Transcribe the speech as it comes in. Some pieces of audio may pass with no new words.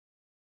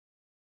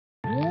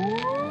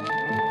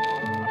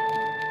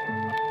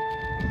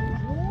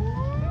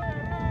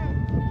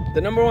The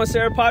 #1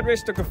 Serra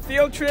Padres took a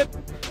field trip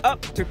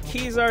up to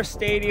Kezar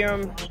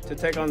Stadium to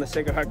take on the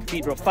Sacred Heart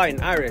Cathedral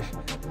Fighting Irish.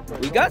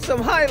 We got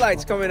some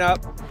highlights coming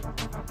up.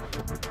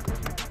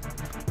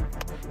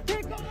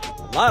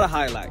 A lot of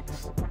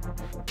highlights.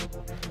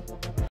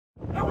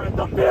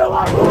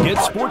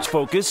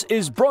 GetSportsFocus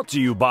is brought to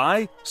you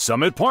by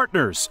Summit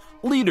Partners,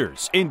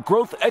 leaders in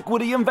growth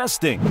equity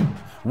investing.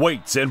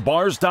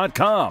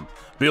 Weightsandbars.com.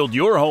 Build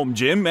your home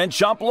gym and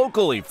shop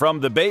locally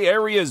from the Bay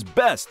Area's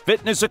best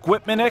fitness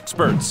equipment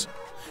experts.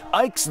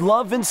 Ike's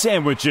Love and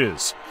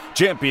Sandwiches.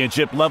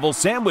 Championship-level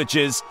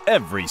sandwiches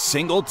every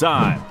single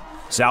time.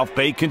 South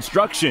Bay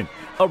Construction,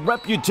 a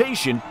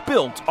reputation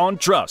built on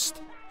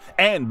trust.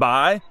 And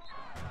by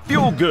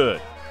Fuel Good,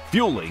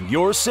 fueling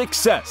your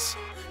success.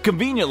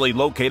 Conveniently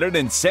located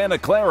in Santa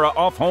Clara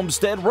off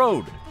Homestead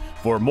Road.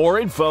 For more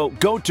info,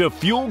 go to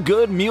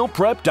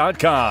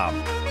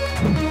fuelgoodmealprep.com.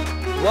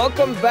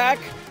 Welcome back,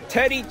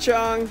 Teddy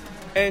Chung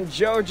and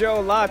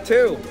JoJo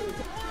Latu.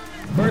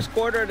 First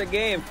quarter of the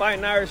game,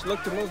 Fighting Irish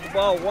looked to move the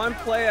ball one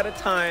play at a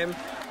time,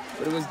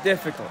 but it was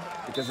difficult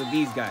because of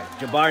these guys.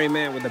 Jabari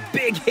Man with a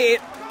big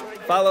hit,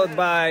 followed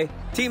by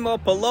Timo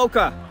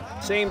Paloka.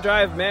 Same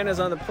drive, Man is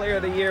on the Player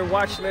of the Year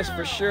watch list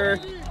for sure.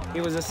 He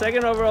was the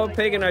second overall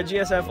pick in our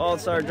GSF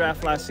All-Star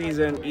draft last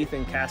season.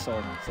 Ethan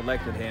Castle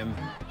selected him.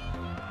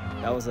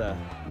 That was a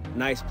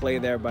nice play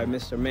there by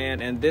Mr.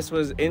 Man, and this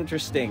was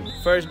interesting.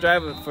 First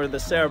drive for the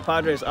Serra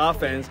Padres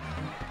offense.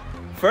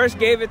 First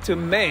gave it to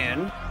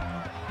Man,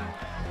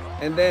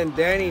 and then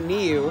Danny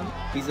Niu.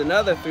 He's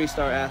another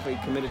three-star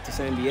athlete committed to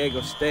San Diego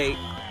State.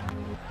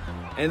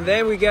 And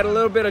then we get a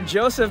little bit of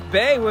Joseph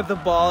Bay with the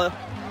ball.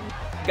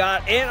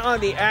 Got in on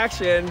the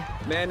action.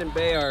 Man and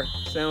Bay are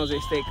San Jose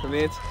State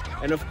commits.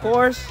 And of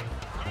course,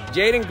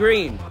 Jaden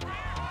Green,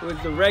 who is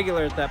the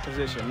regular at that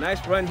position.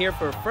 Nice run here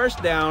for a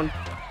first down.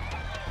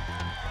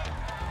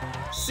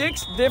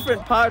 6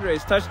 different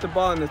Padres touched the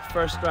ball in this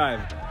first drive.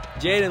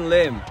 Jaden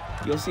Lim,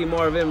 you'll see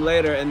more of him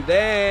later. And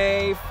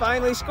they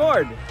finally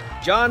scored.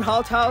 John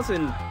Halthouse,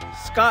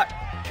 Scott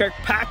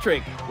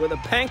Kirkpatrick with a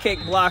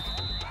pancake block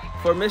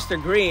for Mr.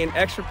 Green.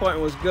 Extra point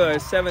was good,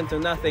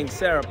 7-0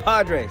 Serra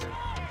Padres.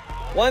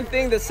 One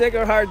thing the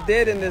Sacred Heart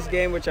did in this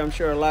game, which I'm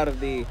sure a lot of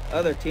the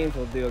other teams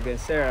will do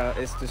against Serra,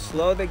 is to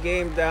slow the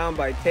game down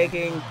by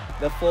taking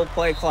the full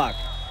play clock.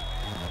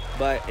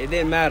 But it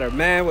didn't matter.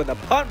 Man with a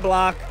punt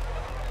block,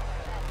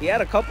 he had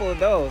a couple of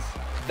those.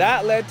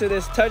 That led to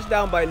this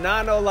touchdown by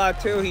Nano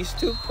Latu. He's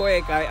too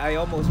quick. I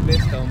almost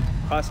missed him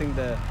crossing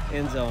the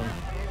end zone.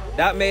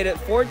 That made it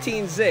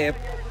 14-zip.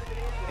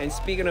 And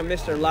speaking of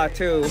Mr.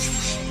 Latu,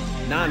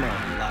 Nano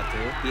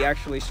Latu, he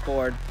actually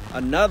scored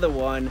another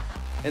one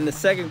in the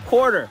second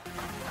quarter.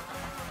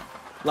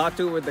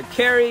 Latu with the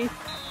carry.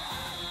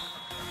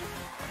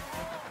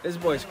 This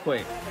boy's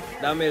quick.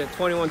 That made it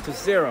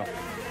 21-0.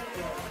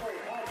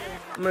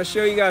 I'm gonna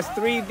show you guys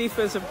 3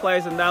 defensive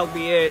plays and that'll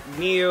be it.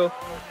 Niu,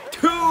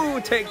 2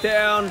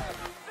 takedown.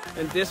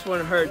 And this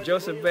one hurt.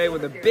 Joseph Bay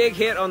with a big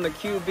hit on the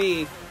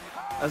QB.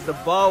 As the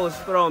ball was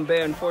thrown,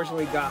 Bay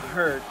unfortunately got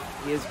hurt.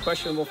 He is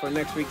questionable for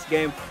next week's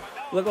game.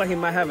 Looked like he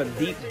might have a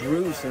deep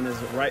bruise in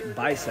his right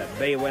bicep.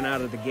 Bay went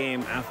out of the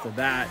game after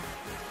that.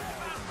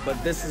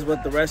 But this is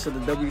what the rest of the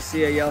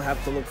WCAL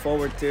have to look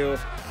forward to.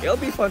 It'll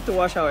be fun to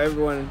watch how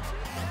everyone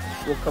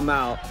will come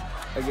out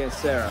against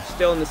Serra.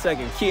 Still in the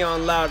second,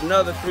 Keon Loud,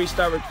 another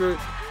 3-star recruit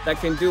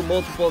that can do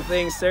multiple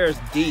things. Serra's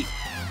deep,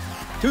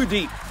 too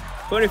deep.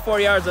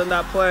 24 yards on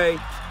that play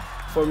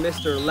for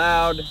Mr.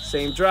 Loud.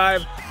 Same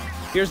drive.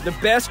 Here's the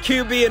best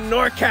QB in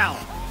NorCal,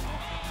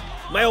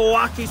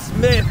 Milwaukee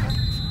Smith,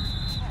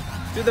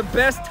 to the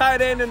best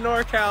tight end in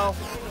NorCal,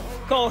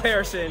 Cole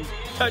Harrison.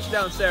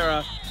 Touchdown,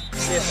 Serra.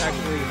 Smith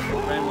actually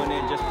ran one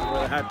in just before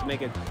they had to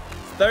make it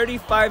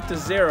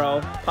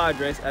 35-0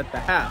 Padres at the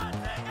half.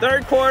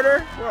 Third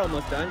quarter, we're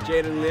almost done.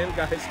 Jaden Lim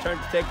got his turn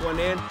to take one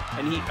in,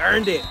 and he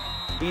earned it.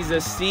 He's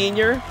a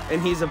senior,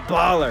 and he's a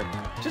baller,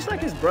 just like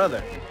his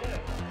brother.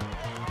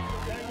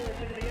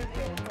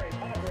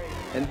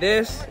 And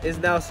this is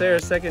now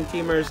Serra's second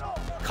teamers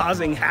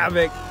causing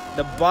havoc.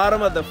 The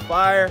bottom of the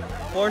fire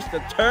forced the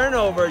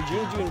turnover.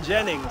 Junjun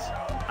Jennings,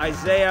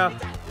 Isaiah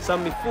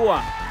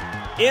Samifua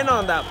in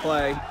on that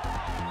play.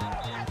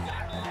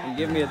 And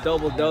give me a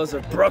double dose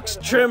of Brooks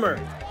Trimmer.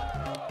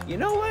 You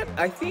know what?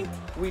 I think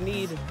we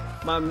need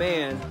my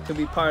man to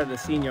be part of the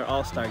senior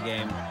all-star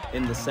game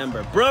in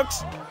December.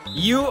 Brooks,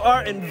 you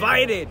are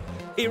invited.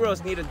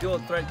 Heroes need a dual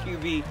threat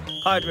QB.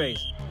 Padres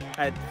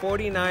had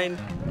 49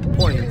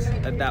 points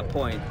at that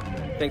point,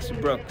 thanks to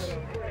Brooks'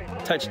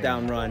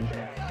 touchdown run.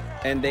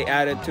 And they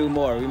added 2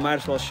 more. We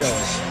might as well show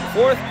it.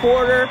 Fourth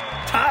quarter,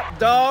 top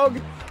dog,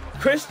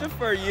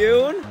 Christopher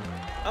Yoon.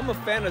 I'm a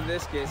fan of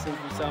this kid since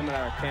we saw him at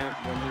our camp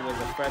when he was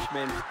a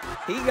freshman.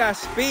 He got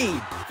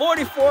speed.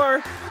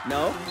 54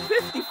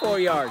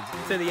 yards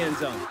to the end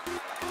zone.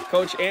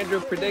 Coach Andrew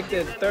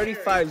predicted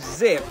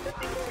 35-zip.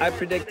 I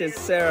predicted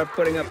Serra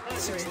putting up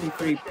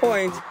 63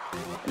 points,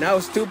 and I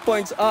was 2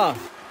 points off.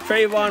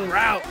 Trayvon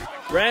Rout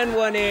ran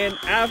one in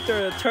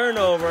after the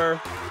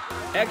turnover.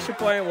 Extra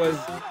point was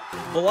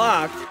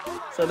blocked,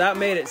 So that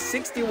made it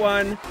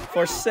 61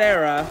 for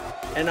Serra.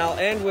 And I'll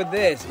end with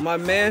this. My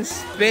man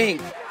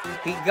Spink.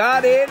 He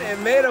got in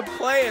and made a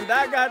play, and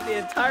that got the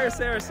entire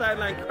Serra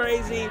sideline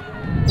crazy.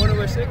 Want to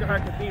wish Sacred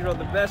Heart Cathedral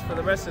the best for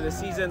the rest of the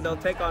season. They'll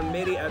take on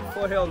Mitty at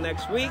Foothill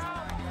next week.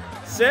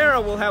 Serra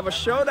will have a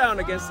showdown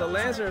against the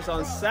Lancers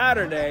on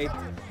Saturday.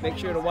 Make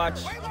sure to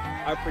watch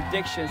our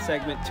prediction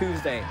segment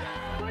Tuesday.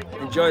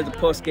 Enjoy the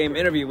post-game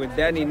interview with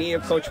Danny Nia,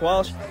 Coach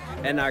Walsh,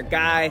 and our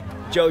guy,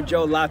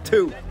 Jojo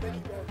Latu.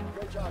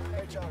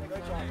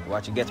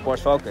 Watching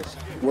GetSportsFocus.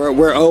 We're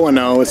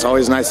 0-0. It's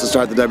always nice to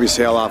start the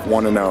WCAL off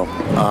 1-0.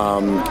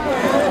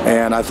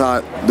 And I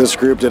thought this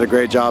group did a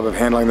great job of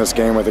handling this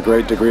game with a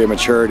great degree of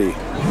maturity.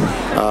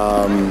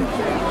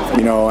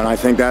 You know, and I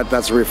think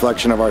that's a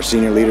reflection of our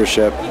senior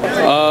leadership.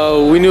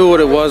 We knew what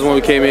it was when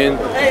we came in.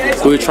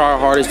 We tried our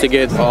hardest to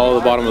get all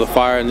the bottom of the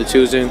fire in the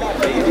twos in.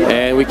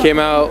 And we came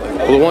out,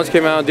 well, the ones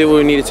came out, did what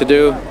we needed to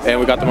do, and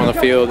we got them on the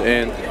field.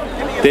 And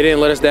they didn't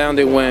let us down.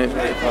 They went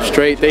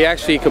straight. They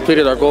actually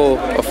completed our goal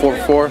of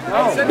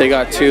 4-for-4. They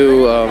got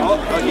 2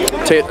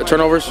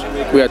 turnovers.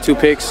 We got 2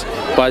 picks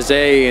by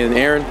Zay and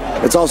Aaron.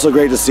 It's also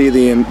great to see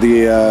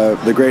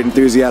the great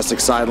enthusiastic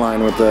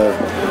sideline with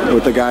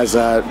the guys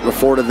that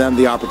afforded them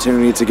the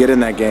opportunity to get in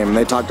that game. And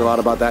they talked a lot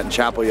about that in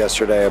chapel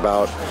yesterday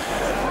about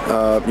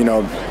you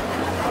know,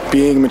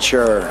 being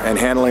mature and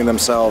handling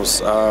themselves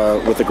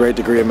with a great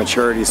degree of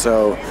maturity,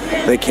 so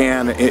they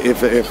can,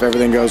 if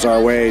everything goes our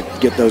way,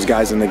 get those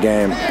guys in the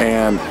game.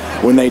 And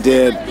when they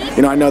did,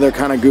 you know, I know they're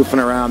kind of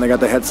goofing around. They got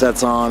the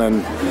headsets on,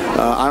 and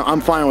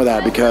I'm fine with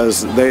that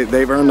because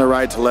they've earned the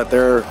right to let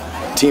their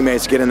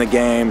teammates get in the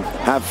game,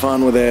 have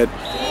fun with it.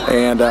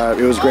 And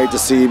it was great to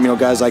see, you know,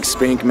 guys like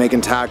Spink making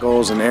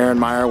tackles, and Aaron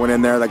Meyer went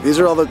in there. Like, these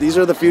are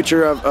the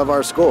future of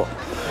our school.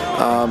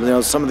 You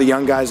know, some of the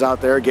young guys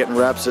out there getting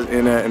reps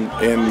in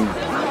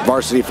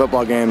varsity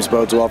football games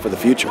bodes well for the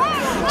future.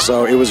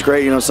 So it was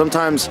great. You know,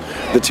 sometimes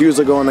the 2s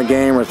will go in the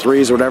game, or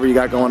 3s, or whatever you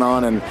got going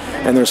on, and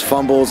there's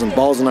fumbles and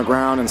balls on the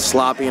ground and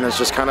sloppy, and it's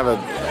just kind of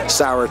a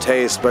sour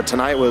taste. But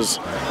tonight was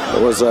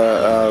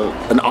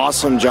an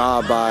awesome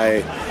job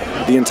by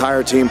the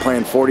entire team,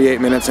 playing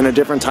 48 minutes in a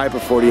different type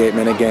of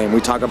 48-minute game.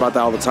 We talk about that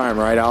all the time,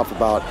 right, Alf,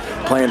 about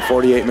playing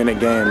 48-minute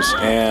games.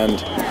 And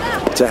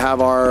to have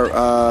our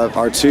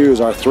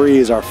 2s, our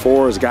 3s, our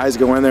 4s, guys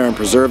go in there and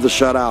preserve the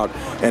shutout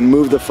and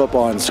move the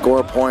football and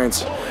score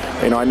points.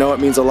 You know, I know it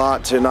means a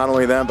lot to not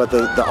only them, but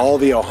all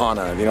the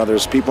Ohana. You know,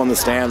 there's people in the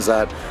stands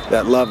that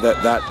love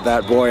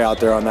that boy out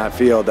there on that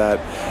field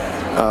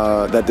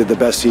that did the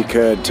best he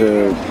could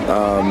to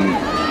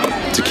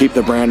keep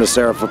the brand of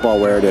Serra football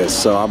where it is.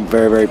 So I'm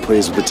very, very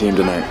pleased with the team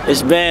tonight.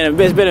 It's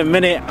been a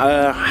minute.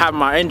 I had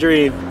my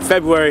injury in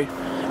February,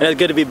 and it's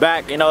good to be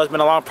back. You know, it's been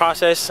a long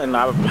process, and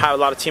I have a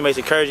lot of teammates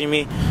encouraging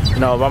me, you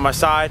know, by my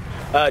side.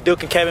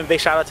 Duke and Kevin, big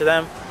shout out to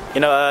them. You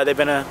know, they've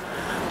been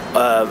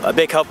a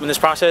big help in this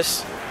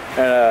process.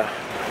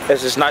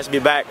 It's just nice to be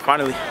back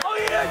finally. Oh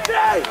yeah,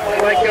 Jay!